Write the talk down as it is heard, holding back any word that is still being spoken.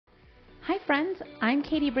Hi friends, I'm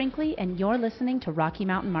Katie Brinkley and you're listening to Rocky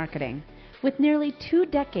Mountain Marketing. With nearly 2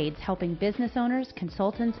 decades helping business owners,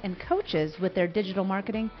 consultants, and coaches with their digital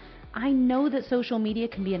marketing, I know that social media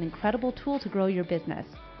can be an incredible tool to grow your business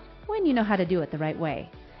when you know how to do it the right way.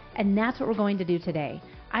 And that's what we're going to do today.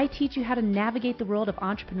 I teach you how to navigate the world of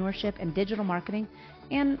entrepreneurship and digital marketing,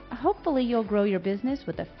 and hopefully you'll grow your business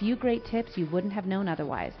with a few great tips you wouldn't have known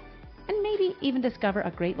otherwise, and maybe even discover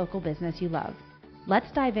a great local business you love.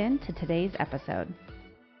 Let's dive into today's episode.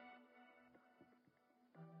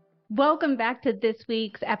 Welcome back to this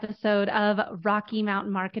week's episode of Rocky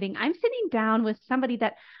Mountain Marketing. I'm sitting down with somebody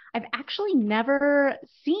that I've actually never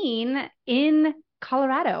seen in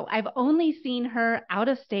Colorado. I've only seen her out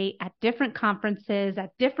of state at different conferences,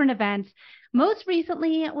 at different events. Most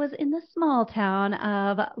recently, it was in the small town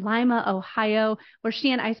of Lima, Ohio, where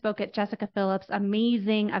she and I spoke at Jessica Phillips'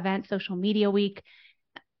 amazing event, Social Media Week.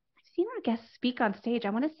 Seen our guests speak on stage,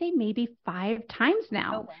 I want to say maybe 5 times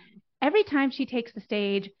now. Oh, wow. Every time she takes the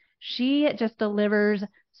stage, she just delivers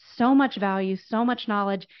so much value, so much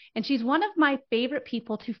knowledge, and she's one of my favorite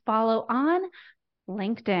people to follow on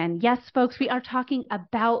LinkedIn. Yes, folks, we are talking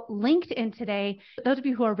about LinkedIn today. Those of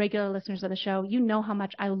you who are regular listeners of the show, you know how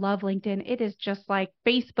much I love LinkedIn. It is just like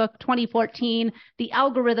Facebook 2014. The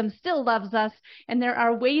algorithm still loves us, and there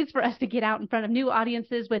are ways for us to get out in front of new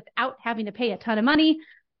audiences without having to pay a ton of money.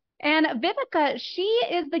 And Viveka, she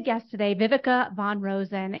is the guest today, Viveka von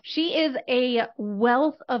Rosen. She is a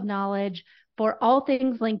wealth of knowledge for all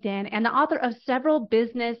things LinkedIn and the author of several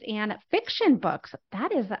business and fiction books.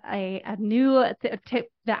 That is a new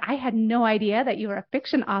tip that I had no idea that you were a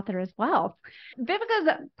fiction author as well.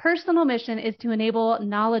 Viveka's personal mission is to enable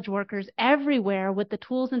knowledge workers everywhere with the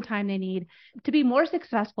tools and time they need to be more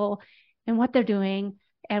successful in what they're doing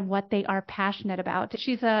and what they are passionate about.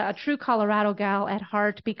 She's a true Colorado gal at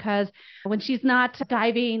heart, because when she's not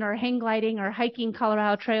diving or hang gliding or hiking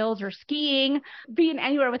Colorado trails or skiing, being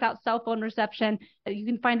anywhere without cell phone reception, you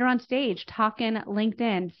can find her on stage talking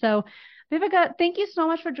LinkedIn. So Viveka, thank you so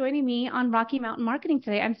much for joining me on Rocky Mountain Marketing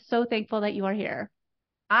today. I'm so thankful that you are here.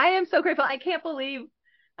 I am so grateful. I can't believe,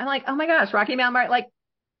 I'm like, oh my gosh, Rocky Mountain Marketing, like,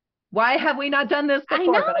 why have we not done this before? I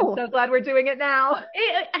know. But I'm so glad we're doing it now.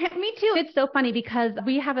 Me too. It's so funny because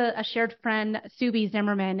we have a shared friend, Subi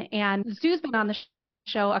Zimmerman, and Sue's been on the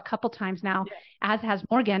show a couple times now, as has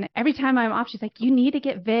Morgan. Every time I'm off, she's like, you need to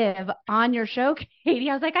get Viv on your show, Katie.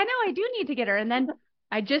 I was like, I know, I do need to get her. And then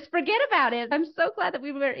I just forget about it. I'm so glad that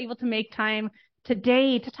we were able to make time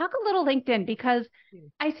today to talk a little LinkedIn, because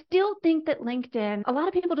I still think that LinkedIn, a lot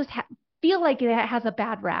of people just feel like it has a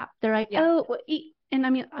bad rap. They're like, and I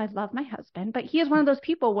mean, I love my husband, but he is one of those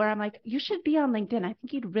people where I'm like, you should be on LinkedIn. I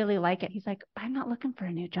think you'd really like it. He's like, I'm not looking for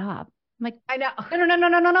a new job. I'm like, I know.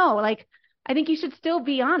 No. Like, I think you should still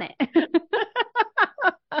be on it. I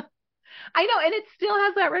know. And it still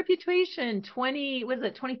has that reputation.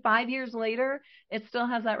 25 years later, it still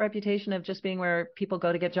has that reputation of just being where people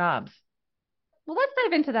go to get jobs. Well, let's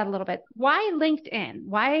dive into that a little bit. Why LinkedIn?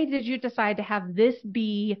 Why did you decide to have this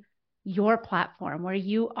be your platform where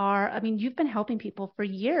you are? I mean, you've been helping people for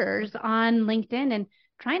years on LinkedIn and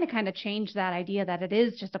trying to kind of change that idea that it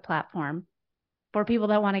is just a platform for people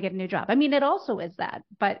that want to get a new job. I mean, it also is that,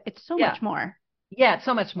 but it's so much more. Yeah, it's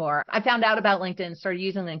so much more. I found out about LinkedIn, started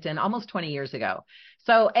using LinkedIn almost 20 years ago.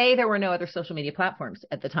 So there were no other social media platforms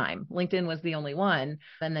at the time. LinkedIn was the only one.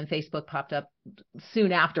 And then Facebook popped up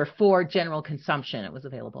soon after for general consumption. It was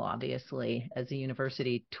available, obviously, as a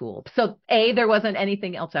university tool. So there wasn't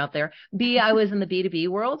anything else out there. B, I was in the B2B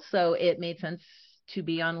world, so it made sense to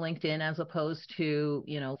be on LinkedIn as opposed to,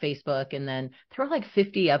 Facebook. And then there were like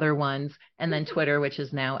 50 other ones. And then Twitter, which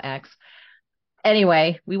is now X.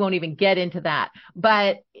 Anyway, we won't even get into that,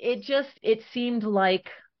 but it seemed like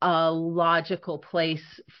a logical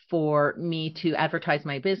place for me to advertise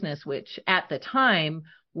my business, which at the time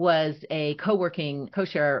was a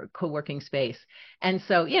co-share co-working space. And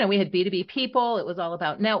so, we had B2B people. It was all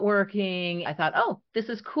about networking. I thought, oh, this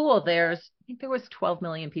is cool. I think there was 12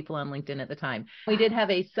 million people on LinkedIn at the time. We did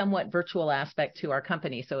have a somewhat virtual aspect to our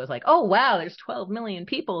company. So it was like, oh, wow, there's 12 million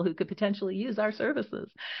people who could potentially use our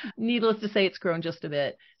services. Needless to say, it's grown just a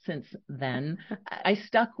bit since then. I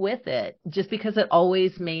stuck with it just because it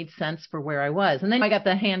always made sense for where I was. And then I got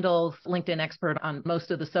the handle LinkedIn expert on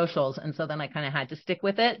most of the socials. And so then I kind of had to stick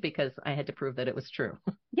with it because I had to prove that it was true.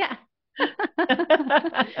 Yeah.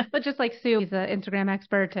 But just like Sue, he's an Instagram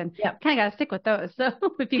expert, and kind of got to stick with those. So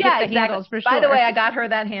if you get the handles, for sure. By the way, I got her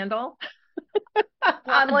that handle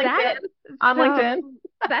on LinkedIn. LinkedIn.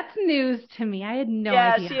 That's news to me. I had no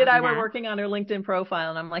Yeah, idea she and I on were that. working on her LinkedIn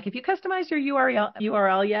profile, and I'm like, "Have you customized your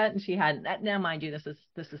URL yet?" And she hadn't. Now, mind you, this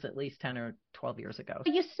is at least 10 or 12 years ago.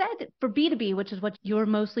 You said for B2B, which is what you're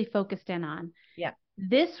mostly focused in on, Yeah,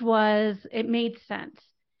 it made sense.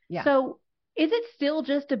 yeah. So is it still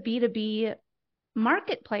just a B2B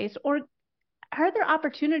marketplace, or are there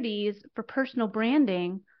opportunities for personal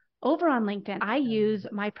branding over on LinkedIn? I use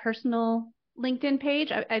my personal LinkedIn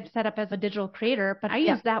page. I've set up as a digital creator, but I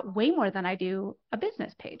Yeah. use that way more than I do a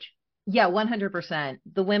business page. Yeah, 100%.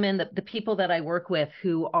 The women, the people that I work with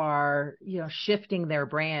who are, shifting their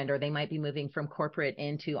brand, or they might be moving from corporate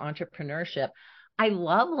into entrepreneurship. I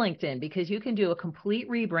love LinkedIn because you can do a complete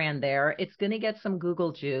rebrand there. It's going to get some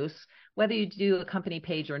Google juice, whether you do a company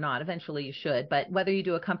page or not. Eventually you should, but whether you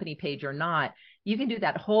do a company page or not, you can do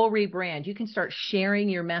that whole rebrand. You can start sharing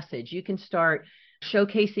your message. You can start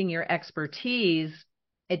showcasing your expertise.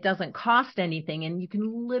 It doesn't cost anything, and you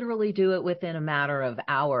can literally do it within a matter of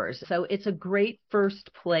hours. So it's a great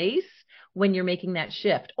first place when you're making that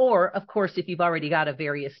shift. Or, of course, if you've already got a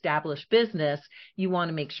very established business, you want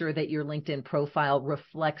to make sure that your LinkedIn profile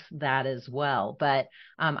reflects that as well. But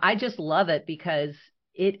I just love it because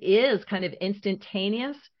it is kind of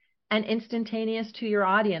instantaneous and instantaneous to your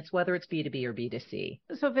audience, whether it's B2B or B2C.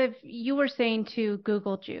 So, Viv, you were saying to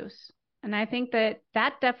Google Juice, and I think that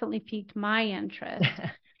definitely piqued my interest.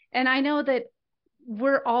 And I know that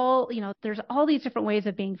we're all, there's all these different ways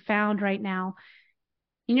of being found right now.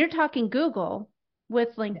 And you're talking Google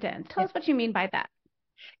with LinkedIn. Tell us what you mean by that.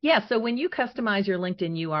 Yeah, so when you customize your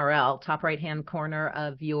LinkedIn URL, top right-hand corner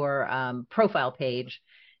of your profile page,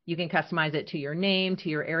 you can customize it to your name, to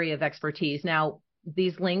your area of expertise. Now,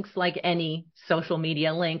 these links, like any social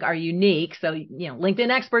media link, are unique. So,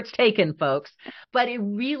 LinkedIn experts taken, folks, but it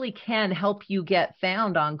really can help you get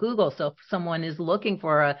found on Google. So if someone is looking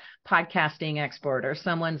for a podcasting expert, or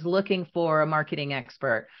someone's looking for a marketing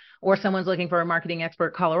expert, or someone's looking for a marketing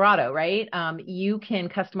expert Colorado, right? You can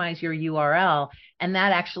customize your URL, and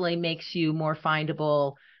that actually makes you more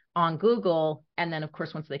findable on Google. And then, of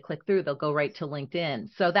course, once they click through, they'll go right to LinkedIn.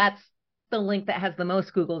 So that's the link that has the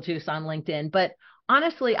most Google juice on LinkedIn. But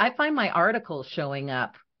honestly, I find my articles showing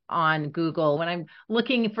up on Google when I'm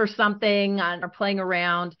looking for something or playing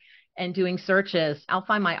around and doing searches. I'll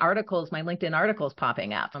find my LinkedIn articles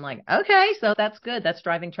popping up. I'm like, okay, so that's good. That's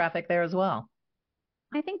driving traffic there as well.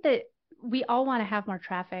 I think that we all want to have more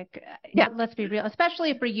traffic. Yeah. Let's be real,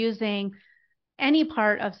 especially if we're using any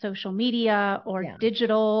part of social media or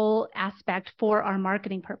digital aspect for our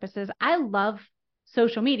marketing purposes. I love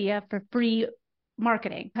social media for free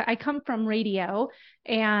marketing. I come from radio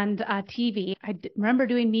and TV. I remember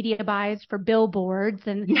doing media buys for billboards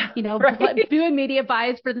and, right. doing media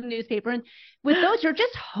buys for the newspaper. And with those, you're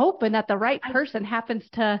just hoping that the right person happens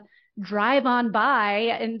to drive on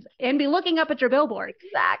by and be looking up at your billboard.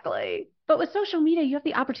 Exactly. But with social media, you have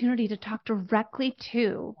the opportunity to talk directly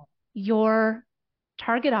to your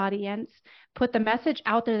target audience, put the message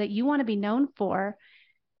out there that you want to be known for.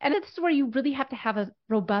 And this is where you really have to have a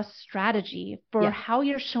robust strategy for how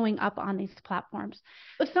you're showing up on these platforms.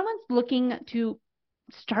 If someone's looking to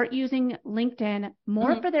start using LinkedIn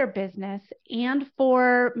more for their business and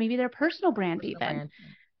for maybe their personal brand even.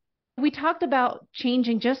 We talked about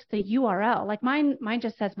changing just the URL. Like mine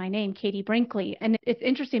just says my name, Katie Brinkley. And it's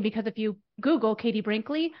interesting because if you Google Katie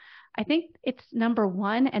Brinkley, I think it's number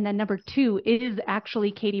 1, and then number 2 is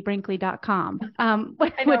actually katiebrinkley.com,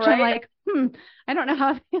 which right? I'm like, I don't know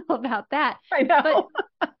how I feel about that. I know.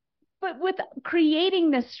 But with creating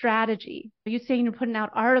this strategy, you saying you're putting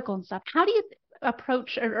out articles and stuff, how do you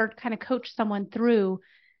approach or kind of coach someone through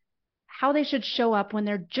how they should show up when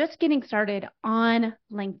they're just getting started on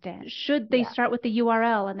LinkedIn? Should they start with the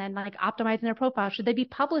URL and then like optimizing their profile? Should they be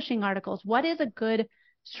publishing articles? What is a good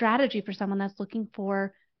strategy for someone that's looking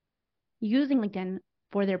for using LinkedIn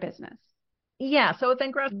for their business? Yeah. So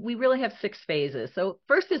then we really have 6 phases. So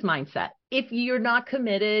first is mindset. If you're not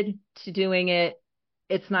committed to doing it,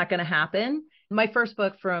 it's not going to happen. My first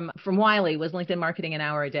book from Wiley was LinkedIn Marketing an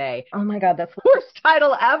Hour a Day. Oh my God, that's the worst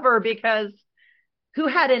title ever, because who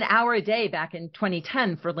had an hour a day back in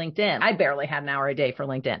 2010 for LinkedIn? I barely had an hour a day for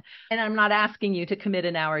LinkedIn. And I'm not asking you to commit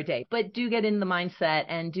an hour a day, but do get in the mindset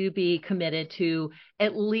and do be committed to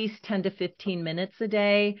at least 10 to 15 minutes a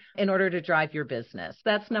day in order to drive your business.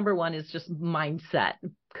 That's number 1, is just mindset,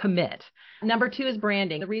 commit. Number 2 is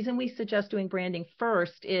branding. The reason we suggest doing branding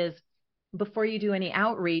first is before you do any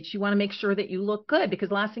outreach, you want to make sure that you look good, because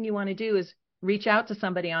the last thing you want to do is reach out to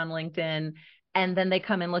somebody on LinkedIn and then they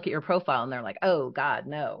come and look at your profile and they're like, oh God,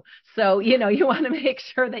 no. So, you want to make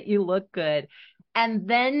sure that you look good. And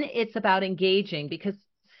then it's about engaging, because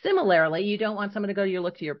Similarly, you don't want someone to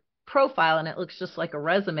look to your profile and it looks just like a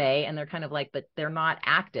resume and they're kind of like, but they're not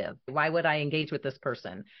active. Why would I engage with this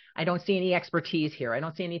person? I don't see any expertise here. I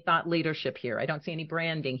don't see any thought leadership here. I don't see any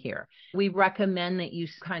branding here. We recommend that you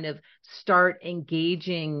kind of start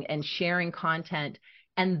engaging and sharing content,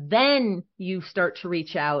 and then you start to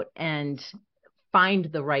reach out and find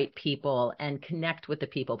the right people and connect with the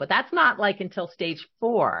people. But that's not like until stage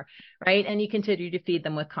 4, right? And you continue to feed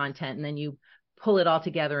them with content, and then you pull it all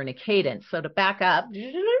together in a cadence. So to back up,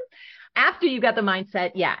 after you've got the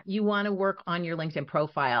mindset, you want to work on your LinkedIn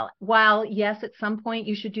profile. While yes, at some point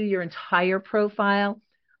you should do your entire profile,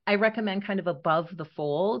 I recommend kind of above the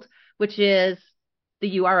fold, which is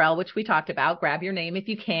the URL, which we talked about. Grab your name if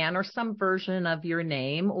you can, or some version of your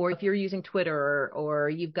name, or if you're using Twitter, or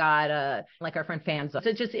you've got like our friend Fanzo.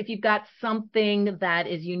 So just if you've got something that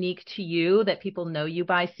is unique to you that people know you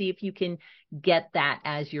by, see if you can get that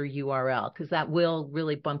as your URL, because that will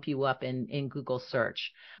really bump you up in Google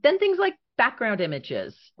search. Then things like background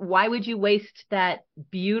images. Why would you waste that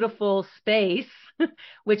beautiful space,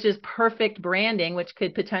 which is perfect branding, which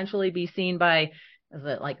could potentially be seen by, is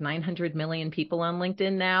it like 900 million people on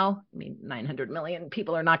LinkedIn now? I mean, 900 million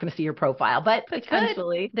people are not going to see your profile, but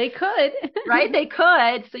potentially they could, right? They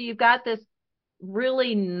could. So you've got this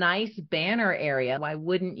really nice banner area. Why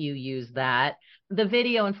wouldn't you use that? The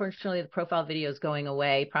video, unfortunately, the profile video is going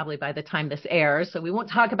away probably by the time this airs, so we won't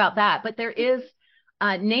talk about that. But there is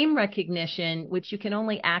name recognition, which you can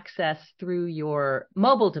only access through your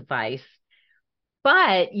mobile device.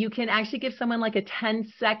 But you can actually give someone like a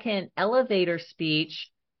 10-second elevator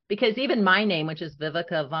speech, because even my name, which is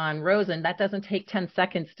Viveka von Rosen, that doesn't take 10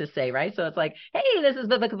 seconds to say, right? So it's like, hey, this is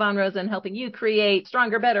Viveka von Rosen helping you create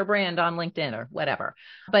stronger, better brand on LinkedIn or whatever.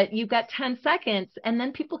 But you've got 10 seconds and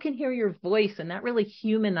then people can hear your voice, and that really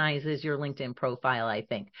humanizes your LinkedIn profile, I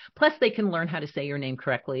think. Plus they can learn how to say your name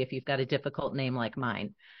correctly if you've got a difficult name like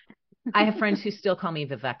mine. I have friends who still call me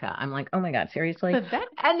Viveka. I'm like, oh my God, seriously? Viveka.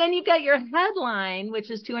 And then you've got your headline, which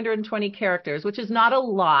is 220 characters, which is not a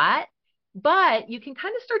lot, but you can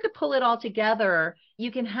kind of start to pull it all together.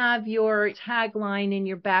 You can have your tagline in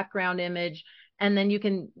your background image, and then you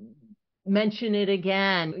can mention it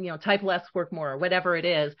again, type less, work more, or whatever it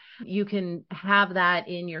is. You can have that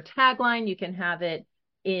in your tagline. You can have it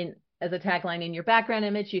in as a tagline in your background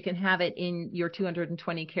image. You can have it in your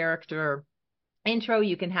 220 character intro.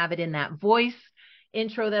 You can have it in that voice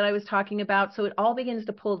intro that I was talking about. So it all begins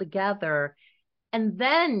to pull together. And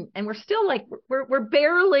we're still like, we're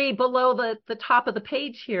barely below the top of the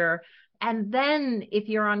page here. And then if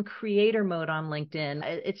you're on creator mode on LinkedIn,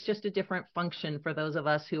 it's just a different function for those of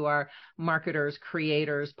us who are marketers,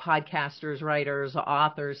 creators, podcasters, writers,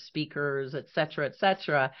 authors, speakers, et cetera, et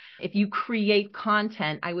cetera. If you create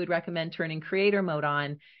content, I would recommend turning creator mode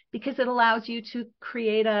on, because it allows you to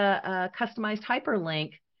create a customized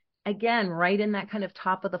hyperlink, again, right in that kind of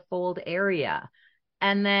top of the fold area.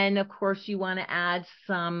 And then, of course, you want to add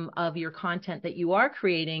some of your content that you are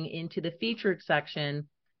creating into the featured section.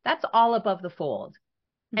 That's all above the fold.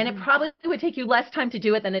 And it probably would take you less time to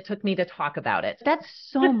do it than it took me to talk about it. That's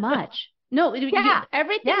so much. No,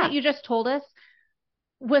 everything that you just told us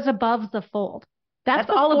was above the fold. That's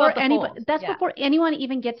all above the fold. That's before anyone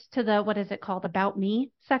even gets to the, what is it called, About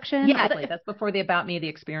Me section? Yeah, exactly. That's before the About Me, the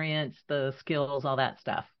experience, the skills, all that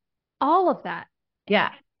stuff. All of that. Yeah.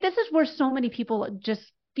 This is where so many people just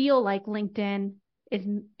feel like LinkedIn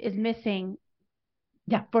is missing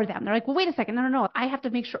for them. They're like, well, wait a second. No. I have to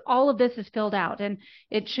make sure all of this is filled out, and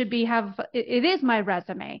it should be it is my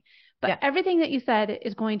resume. But everything that you said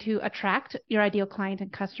is going to attract your ideal client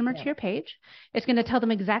and customer to your page. It's going to tell them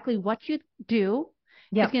exactly what you do.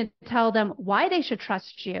 It's going to tell them why they should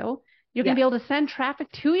trust you. You're going to be able to send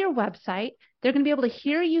traffic to your website. They're going to be able to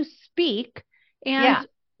hear you speak. And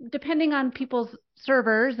depending on people's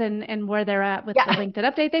servers and where they're at with the LinkedIn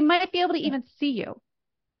update, they might be able to even see you.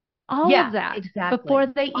 All of that before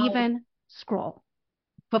they even scroll.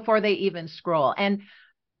 And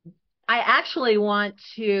I actually want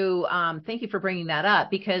to thank you for bringing that up,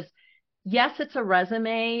 because yes, it's a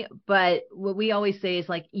resume, but what we always say is,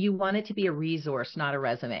 like, you want it to be a resource, not a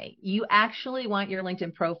resume. You actually want your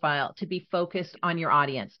LinkedIn profile to be focused on your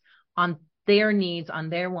audience, on their needs, on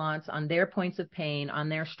their wants, on their points of pain, on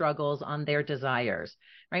their struggles, on their desires,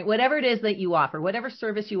 right? Whatever it is that you offer, whatever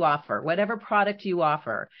service you offer, whatever product you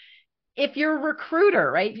offer. If you're a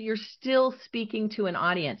recruiter, right, you're still speaking to an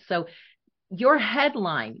audience. So your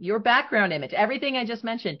headline, your background image, everything I just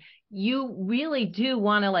mentioned, you really do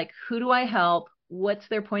want to, like, who do I help? What's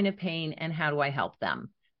their point of pain? And how do I help them?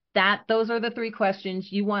 Those are the 3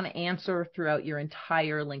 questions you want to answer throughout your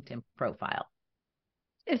entire LinkedIn profile.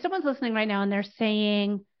 If someone's listening right now and they're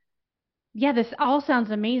saying, yeah, this all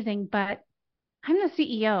sounds amazing, but I'm the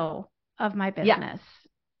CEO of my Yeah, business.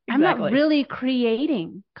 I'm not exactly. really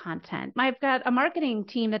creating content. I've got a marketing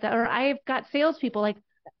team or I've got salespeople. Like,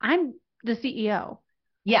 I'm the CEO.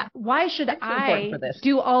 Yeah. Why should I'm too important for I this.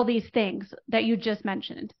 do all these things that you just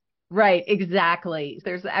mentioned? Right, exactly.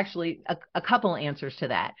 There's actually a couple answers to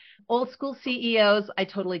that. Old school CEOs, I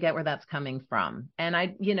totally get where that's coming from. And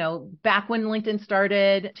back when LinkedIn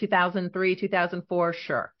started, 2003, 2004,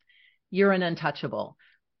 sure, you're an untouchable.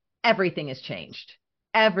 Everything has changed.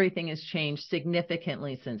 Everything has changed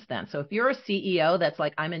significantly since then. So if you're a CEO that's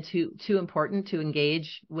like, too important to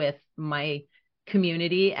engage with my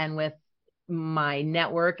community and with my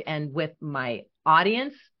network and with my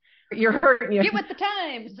audience, you're hurting you. Get with the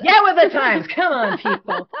times. Get with the times. Come on,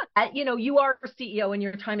 people. You are a CEO and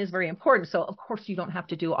your time is very important. So of course you don't have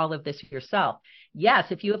to do all of this yourself. Yes,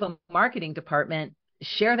 if you have a marketing department,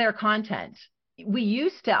 share their content. We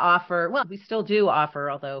used to offer, well, we still do offer,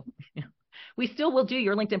 although we still will do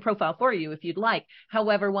your LinkedIn profile for you if you'd like.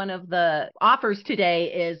 However, one of the offers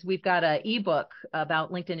today is we've got an ebook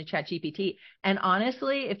about LinkedIn and ChatGPT. And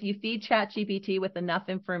honestly, if you feed ChatGPT with enough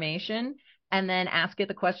information and then ask it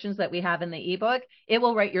the questions that we have in the ebook, it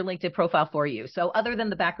will write your LinkedIn profile for you. So other than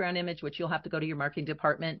the background image, which you'll have to go to your marketing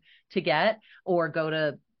department to get, or go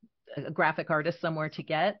to a graphic artist somewhere to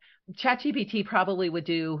get, ChatGPT probably would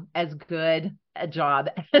do as good a job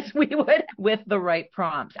as we would with the right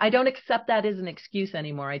prompt. I don't accept that as an excuse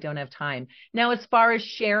anymore. I don't have time. Now, as far as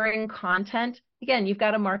sharing content, again, you've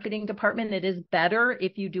got a marketing department. It is better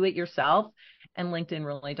if you do it yourself. And LinkedIn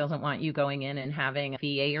really doesn't want you going in and having a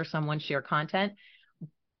VA or someone share content.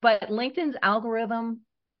 But LinkedIn's algorithm,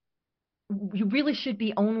 you really should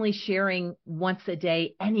be only sharing once a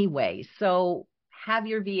day anyway. So have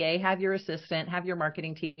your VA, have your assistant, have your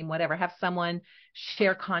marketing team, whatever, have someone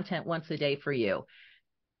share content once a day for you.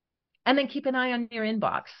 And then keep an eye on your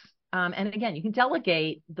inbox. And again, you can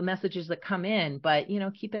delegate the messages that come in, but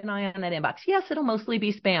keep an eye on that inbox. Yes, it'll mostly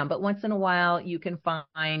be spam, but once in a while you can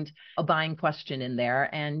find a buying question in there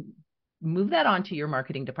and move that on to your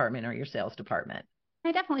marketing department or your sales department.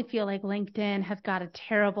 I definitely feel like LinkedIn has got a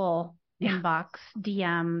terrible inbox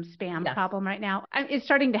DM spam problem right now. It's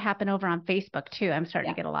starting to happen over on Facebook too. I'm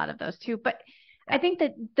starting to get a lot of those too. But I think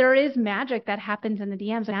that there is magic that happens in the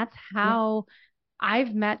DMs. And that's how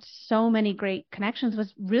I've met so many great connections,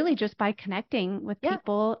 was really just by connecting with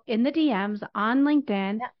people in the DMs on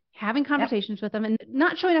LinkedIn, having conversations with them, and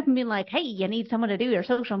not showing up and being like, hey, you need someone to do your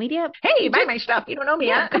social media? Hey, buy my stuff. You don't know me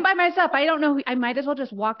yet. Come buy my stuff. I don't know. I might as well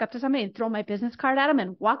just walk up to somebody and throw my business card at them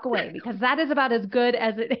and walk away, because that is about as good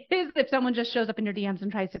as it is if someone just shows up in your DMs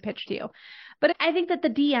and tries to pitch to you. But I think that the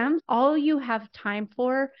DMs, all you have time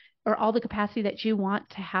for, or all the capacity that you want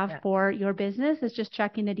to have for your business, is just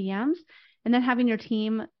checking the DMs and then having your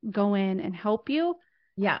team go in and help you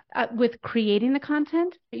with creating the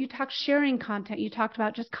content. You talked sharing content. You talked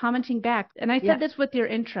about just commenting back. And I said this with your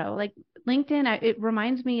intro, like LinkedIn, it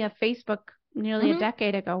reminds me of Facebook nearly a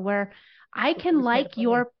decade ago, where I can like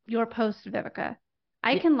your post, Viveka.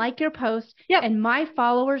 I can like your post and my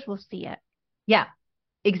followers will see it. Yeah,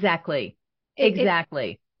 exactly.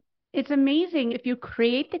 Exactly. It's amazing if you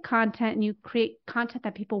create the content and you create content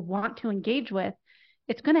that people want to engage with,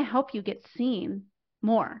 it's going to help you get seen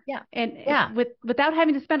more. And without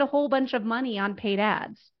having to spend a whole bunch of money on paid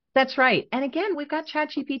ads. That's right. And again, we've got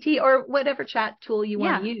ChatGPT or whatever chat tool you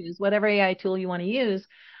want to use, whatever AI tool you want to use.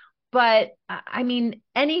 But I mean,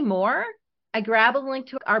 anymore, I grab a link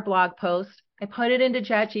to our blog post. I put it into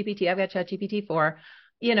ChatGPT. I've got ChatGPT 4.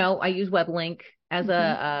 I use WebLink as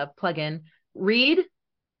a plugin. Read.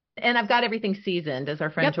 And I've got everything seasoned, as our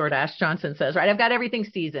friend Jordash Johnson says, right? I've got everything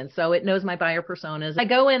seasoned. So it knows my buyer personas. I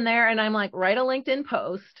go in there and I'm like, write a LinkedIn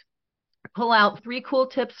post, pull out 3 cool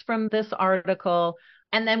tips from this article.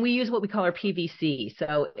 And then we use what we call our PVC.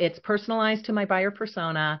 So it's personalized to my buyer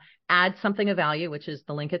persona, add something of value, which is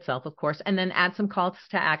the link itself, of course, and then add some calls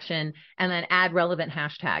to action and then add relevant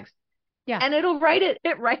hashtags. And it'll write it.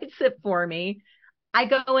 It writes it for me. I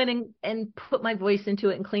go in and put my voice into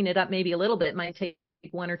it and clean it up maybe a little bit. It might take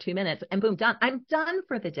 1 or 2 minutes and boom, done. I'm done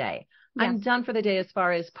for the day. I'm done for the day as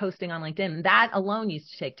far as posting on LinkedIn. That alone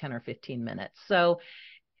used to take 10 or 15 minutes. So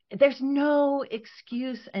there's no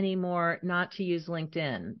excuse anymore not to use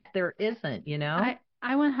LinkedIn. There isn't, I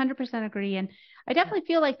 100% agree. And I definitely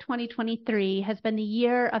feel like 2023 has been the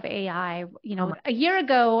year of AI. A year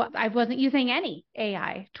ago, I wasn't using any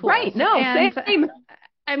AI tools. Right. No, same.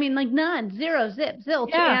 I mean, like none, zero, zip,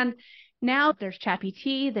 zilch. Now there's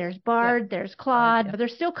ChatGPT, there's Bard, there's Claude,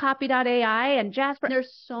 there's still Copy.ai and Jasper.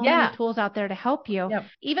 There's so many tools out there to help you.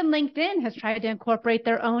 Even LinkedIn has tried to incorporate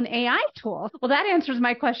their own AI tool. Well, that answers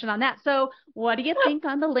my question on that. So what do you think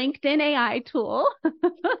on the LinkedIn AI tool?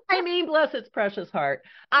 I mean, bless its precious heart.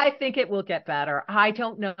 I think it will get better. I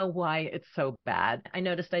don't know why it's so bad. I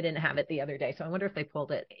noticed I didn't have it the other day, so I wonder if they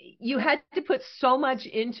pulled it. You had to put so much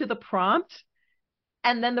into the prompt,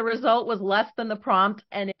 and then the result was less than the prompt,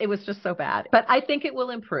 and it was just so bad. But I think it will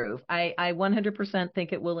improve. I 100%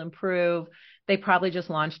 think it will improve. They probably just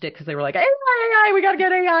launched it because they were like, AI, we got to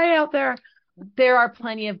get AI out there. There are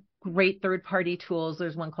plenty of great third-party tools.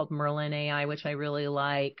 There's one called Merlin AI, which I really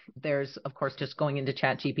like. There's, of course, just going into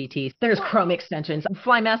ChatGPT. There's Chrome extensions.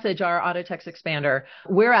 FlyMessage, our auto text expander,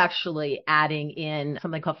 we're actually adding in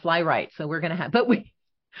something called FlyWrite. So we're going to have, but we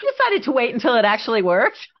decided to wait until it actually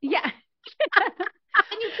worked. Yeah.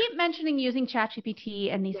 And you keep mentioning using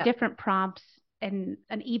ChatGPT and these different prompts in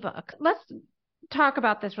an ebook. Let's talk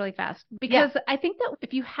about this really fast, because I think that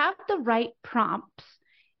if you have the right prompts,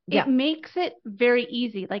 it makes it very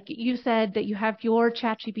easy. Like you said that you have your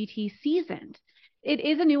ChatGPT seasoned. It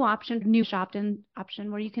is a new option, new opt-in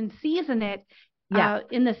option where you can season it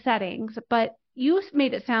in the settings, but you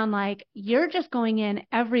made it sound like you're just going in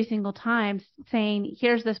every single time saying,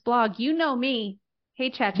 here's this blog, you know me. Hey,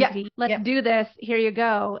 ChatGPT, let's do this. Here you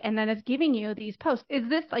go. And then it's giving you these posts. Is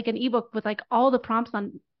this like an ebook with like all the prompts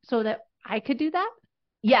on so that I could do that?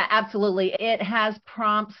 Yeah, absolutely. It has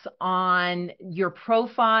prompts on your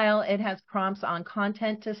profile. It has prompts on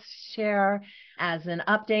content to share as an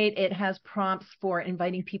update. It has prompts for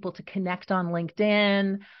inviting people to connect on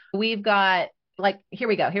LinkedIn. We've got here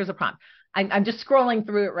we go. Here's a prompt. I'm just scrolling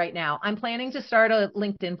through it right now. I'm planning to start a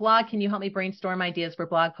LinkedIn blog. Can you help me brainstorm ideas for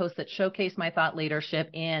blog posts that showcase my thought leadership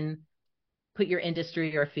in put your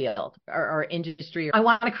industry or field or industry? I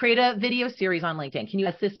want to create a video series on LinkedIn. Can you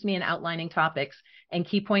assist me in outlining topics and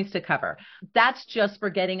key points to cover? That's just for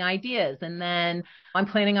getting ideas. And then I'm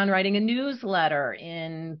planning on writing a newsletter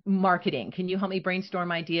in marketing. Can you help me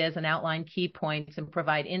brainstorm ideas and outline key points and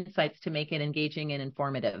provide insights to make it engaging and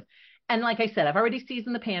informative? And like I said, I've already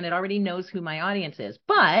seasoned the pan. It already knows who my audience is.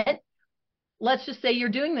 But let's just say you're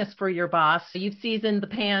doing this for your boss. You've seasoned the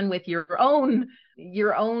pan with your own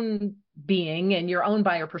being and your own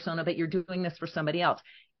buyer persona, but you're doing this for somebody else.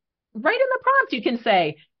 Right in the prompt, you can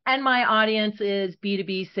say, and my audience is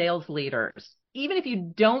B2B sales leaders. Even if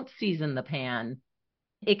you don't season the pan,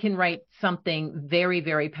 it can write something very,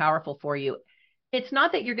 very powerful for you. It's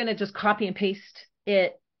not that you're going to just copy and paste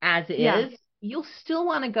it as is. You'll still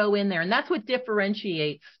want to go in there. And that's what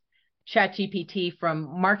differentiates ChatGPT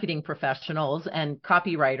from marketing professionals and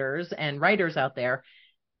copywriters and writers out there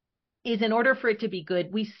is in order for it to be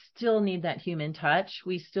good, we still need that human touch.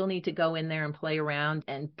 We still need to go in there and play around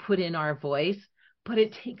and put in our voice, but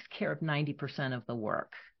it takes care of 90% of the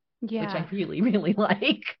work, which I really, really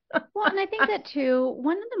like. Well, and I think that too,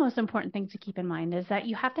 one of the most important things to keep in mind is that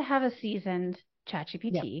you have to have a seasoned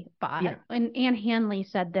ChatGPT bot. And Anne Hanley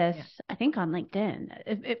said this, I think on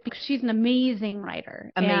LinkedIn. She's an amazing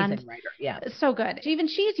writer. Amazing writer, so good. Even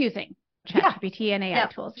she's using ChatGPT and AI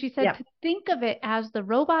tools. She said to think of it as the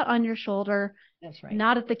robot on your shoulder,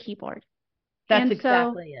 not at the keyboard. That's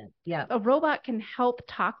exactly it. Yeah. A robot can help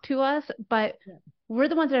talk to us, but we're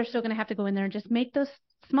the ones that are still going to have to go in there and just make those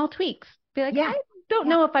small tweaks. Be like, I don't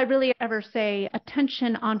know if I really ever say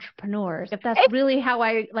attention entrepreneurs, if that's really how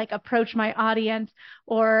I approach my audience,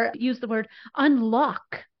 or use the word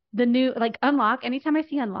unlock. The new, unlock, anytime I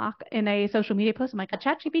see unlock in a social media post, I'm like,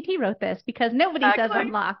 ChatGPT wrote this because nobody says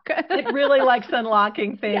unlock. It really likes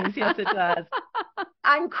unlocking things. Yes, it does.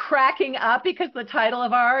 I'm cracking up because the title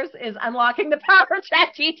of ours is Unlocking the Power of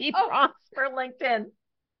ChatGPT Prompts for LinkedIn.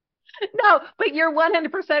 No, but you're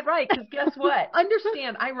 100% right, because guess what?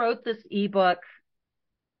 Understand, I wrote this ebook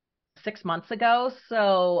 6 months ago,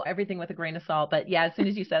 so everything with a grain of salt. But yeah, as soon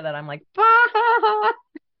as you said that, I'm like, well,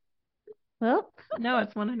 no,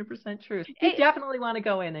 it's 100% true. You definitely want to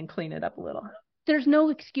go in and clean it up a little. There's no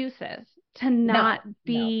excuses to not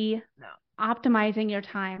be optimizing your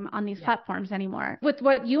time on these platforms anymore. With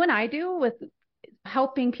what you and I do with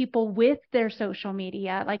helping people with their social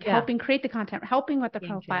media, helping create the content, helping with the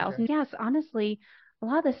profiles. And yes, honestly, a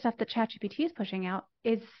lot of the stuff that ChatGPT is pushing out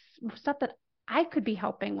is stuff that I could be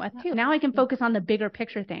helping with too. Now I can focus on the bigger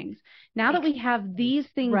picture things. Now that we have these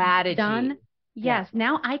things done,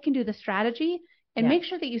 now I can do the strategy and make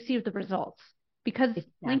sure that you see the results, because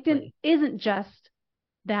LinkedIn isn't just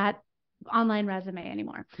that online resume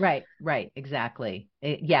anymore. Right, exactly.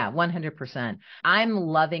 100%. I'm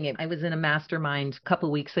loving it. I was in a mastermind a couple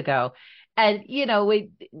of weeks ago, And,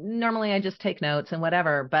 normally I just take notes and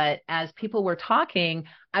whatever, but as people were talking,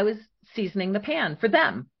 I was seasoning the pan for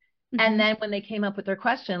them. And then when they came up with their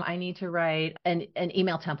question, I need to write an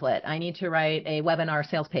email template. I need to write a webinar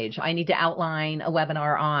sales page. I need to outline a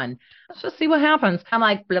webinar on. Let's just see what happens. I'm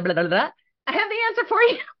like, blah, blah, blah, blah. I have the answer for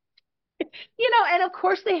you. And of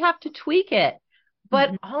course they have to tweak it.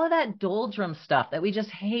 But all of that doldrum stuff that we just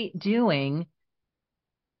hate doing,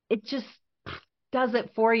 it just does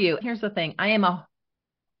it for you. Here's the thing. I am a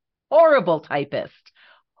horrible typist.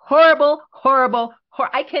 Horrible.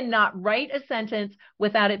 I cannot write a sentence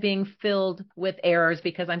without it being filled with errors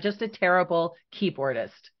because I'm just a terrible keyboardist.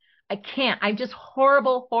 I can't. I'm just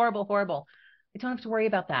horrible. I don't have to worry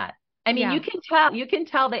about that. I mean, you can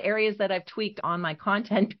tell the areas that I've tweaked on my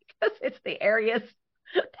content because it's the areas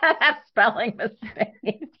that have spelling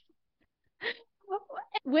mistakes.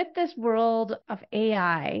 With this world of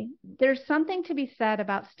AI, there's something to be said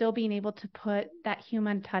about still being able to put that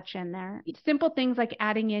human touch in there. Simple things like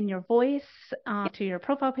adding in your voice to your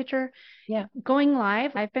profile picture. Yeah. Going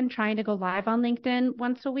live. I've been trying to go live on LinkedIn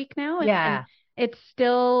once a week now. And it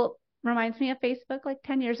still reminds me of Facebook like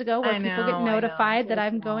 10 years ago where people get notified that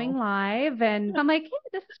I'm going live. And I'm like, hey,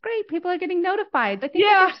 this is great. People are getting notified. I think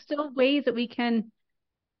there's still ways that we can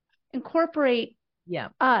incorporate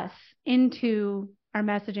us into our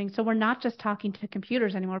messaging. So we're not just talking to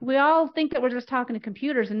computers anymore. We all think that we're just talking to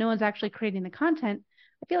computers and no one's actually creating the content.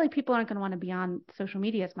 I feel like people aren't going to want to be on social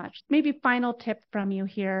media as much. Maybe final tip from you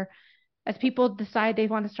here, as people decide they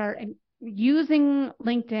want to start using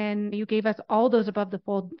LinkedIn, you gave us all those above the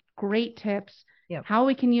fold great tips, how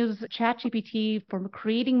we can use ChatGPT for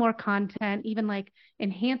creating more content, even like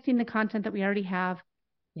enhancing the content that we already have.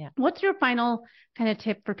 What's your final kind of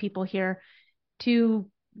tip for people here to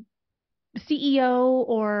CEO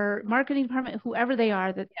or marketing department, whoever they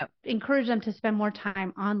are, that encourage them to spend more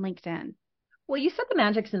time on LinkedIn? Well, you said the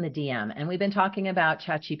magic's in the DM, and we've been talking about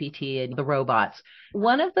ChatGPT and the robots.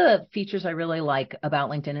 One of the features I really like about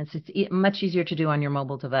LinkedIn is it's much easier to do on your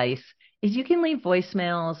mobile device, is you can leave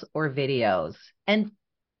voicemails or videos. And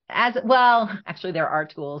as well, actually, there are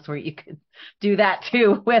tools where you could do that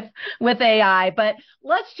too with AI, but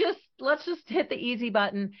let's just hit the easy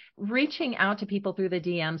button. Reaching out to people through the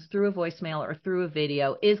DMs, through a voicemail or through a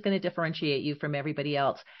video is going to differentiate you from everybody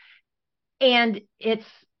else. And it's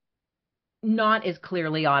not as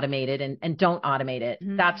clearly automated, and don't automate it.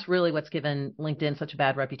 That's really what's given LinkedIn such a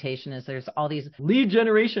bad reputation, is there's all these lead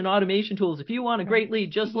generation automation tools. If you want a great lead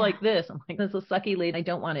just like this, I'm like, this is a sucky lead. I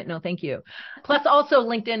don't want it. No, thank you. Plus also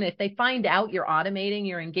LinkedIn, if they find out you're automating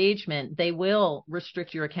your engagement, they will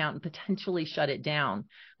restrict your account and potentially shut it down,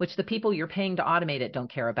 which the people you're paying to automate it don't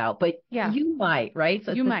care about, but you might, right?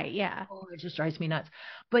 So you might. Oh, it just drives me nuts.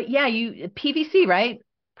 But you PVC, right?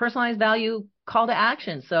 Personalized value call to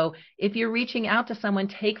action. So if you're reaching out to someone,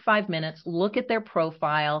 take 5 minutes, look at their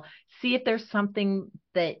profile, see if there's something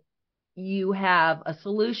that you have a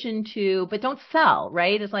solution to, but don't sell,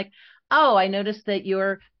 right? It's like, oh, I noticed that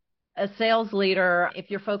you're a sales leader. If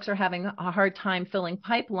your folks are having a hard time filling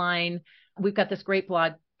pipeline, we've got this great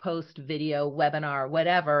blog post, video, webinar,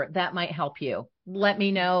 whatever, that might help you. Let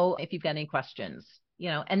me know if you've got any questions,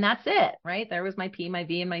 and that's it, right? There was my P, my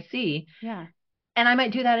V, and my C. Yeah. And I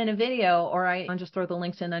might do that in a video, or I just throw the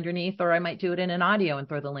links in underneath, or I might do it in an audio and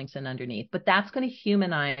throw the links in underneath. But that's going to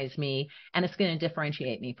humanize me, and it's going to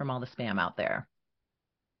differentiate me from all the spam out there.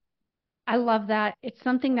 I love that. It's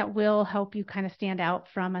something that will help you kind of stand out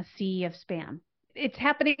from a sea of spam. It's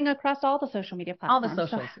happening across all the social media platforms. All the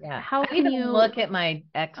socials, so How can you look at my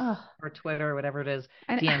X or Twitter or whatever it is,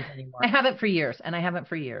 DMs anymore? I haven't for years,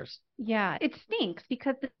 Yeah, it stinks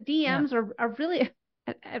because the DMs are really...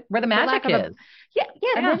 where the magic is.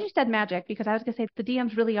 I'm glad you said magic, because I was going to say the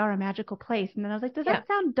DMs really are a magical place. And then I was like, does that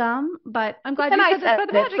sound dumb? But I'm glad you said that.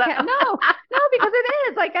 The magic No, because it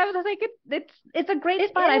is. Like, I was like, it's a great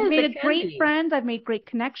spot. I've made great friends. I've made great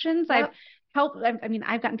connections. I've helped. I mean,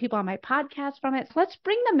 I've gotten people on my podcast from it. So let's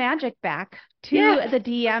bring the magic back to the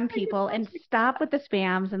DM people and stop with the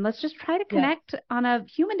spams. And let's just try to connect on a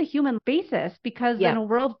human to human basis, because in a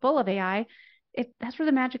world full of AI, that's where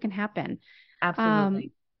the magic can happen.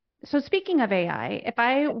 Absolutely. So speaking of AI, if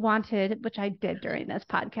I wanted, which I did during this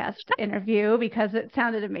podcast interview because it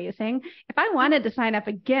sounded amazing, if I wanted to sign up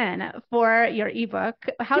again for your ebook,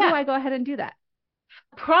 how do I go ahead and do that?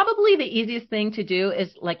 Probably the easiest thing to do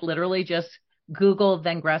is like literally just Google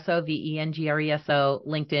Vengreso, Vengreso,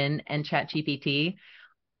 LinkedIn, and ChatGPT,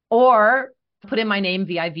 or put in my name,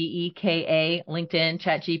 Viveka, LinkedIn,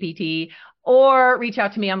 ChatGPT, or reach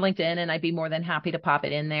out to me on LinkedIn and I'd be more than happy to pop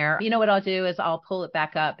it in there. You know what I'll do is I'll pull it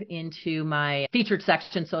back up into my featured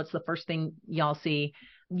section, so it's the first thing y'all see.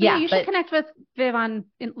 Yeah, you should connect with Viv on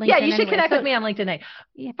LinkedIn. Yeah, you should connect with me on LinkedIn.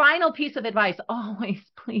 Yeah. Final piece of advice,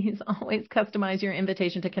 please always customize your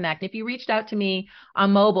invitation to connect. If you reached out to me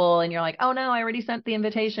on mobile and you're like, oh no, I already sent the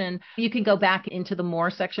invitation, you can go back into the more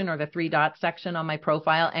section or the 3 dots section on my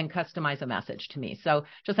profile and customize a message to me. So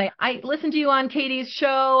just say, I listened to you on Katie's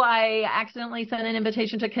show. I accidentally sent an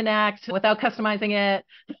invitation to connect without customizing it.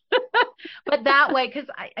 But that way, because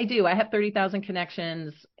I have 30,000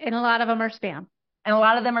 connections. And a lot of them are spam. And a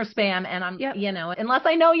lot of them are spam. And I'm, unless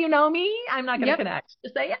I know you know me, I'm not going to connect.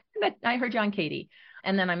 Just say, yeah, I heard you on Katie.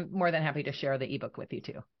 And then I'm more than happy to share the ebook with you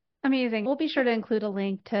too. Amazing. We'll be sure to include a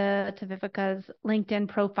link to Viveka's LinkedIn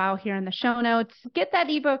profile here in the show notes. Get that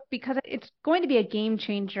ebook because it's going to be a game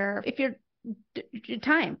changer if your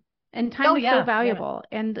time is so valuable.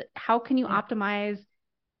 Yeah. And how can you optimize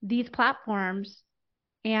these platforms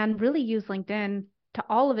and really use LinkedIn to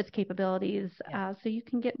all of its capabilities so you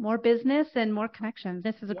can get more business and more connections.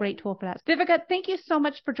 This is a great tool for that. Viveka, thank you so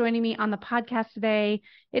much for joining me on the podcast today.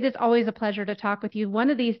 It is always a pleasure to talk with you. One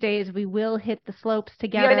of these days, we will hit the slopes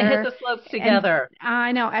together. We're going to hit the slopes together. And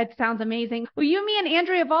I know. It sounds amazing. Well, you, me, and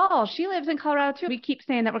Andrea Vall, she lives in Colorado too. We keep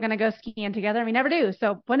saying that we're going to go skiing together, and we never do.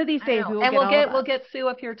 So one of these days, we will we'll get Sue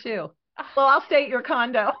up here too. Well, I'll stay at your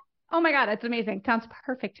condo. Oh my God, that's amazing. Sounds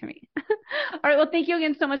perfect to me. All right. Well, thank you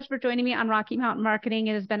again so much for joining me on Rocky Mountain Marketing.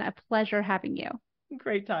 It has been a pleasure having you.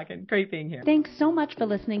 Great talking. Great being here. Thanks so much for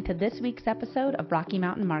listening to this week's episode of Rocky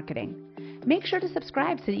Mountain Marketing. Make sure to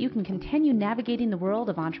subscribe so that you can continue navigating the world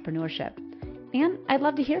of entrepreneurship. And I'd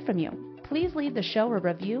love to hear from you. Please leave the show a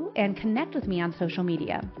review and connect with me on social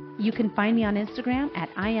media. You can find me on Instagram at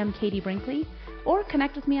 @IamKatieBrinkley or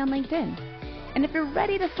connect with me on LinkedIn. And if you're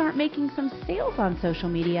ready to start making some sales on social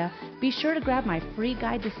media, be sure to grab my free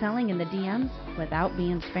guide to selling in the DMs without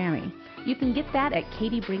being spammy. You can get that at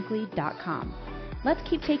katiebrinkley.com. Let's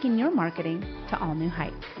keep taking your marketing to all new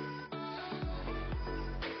heights.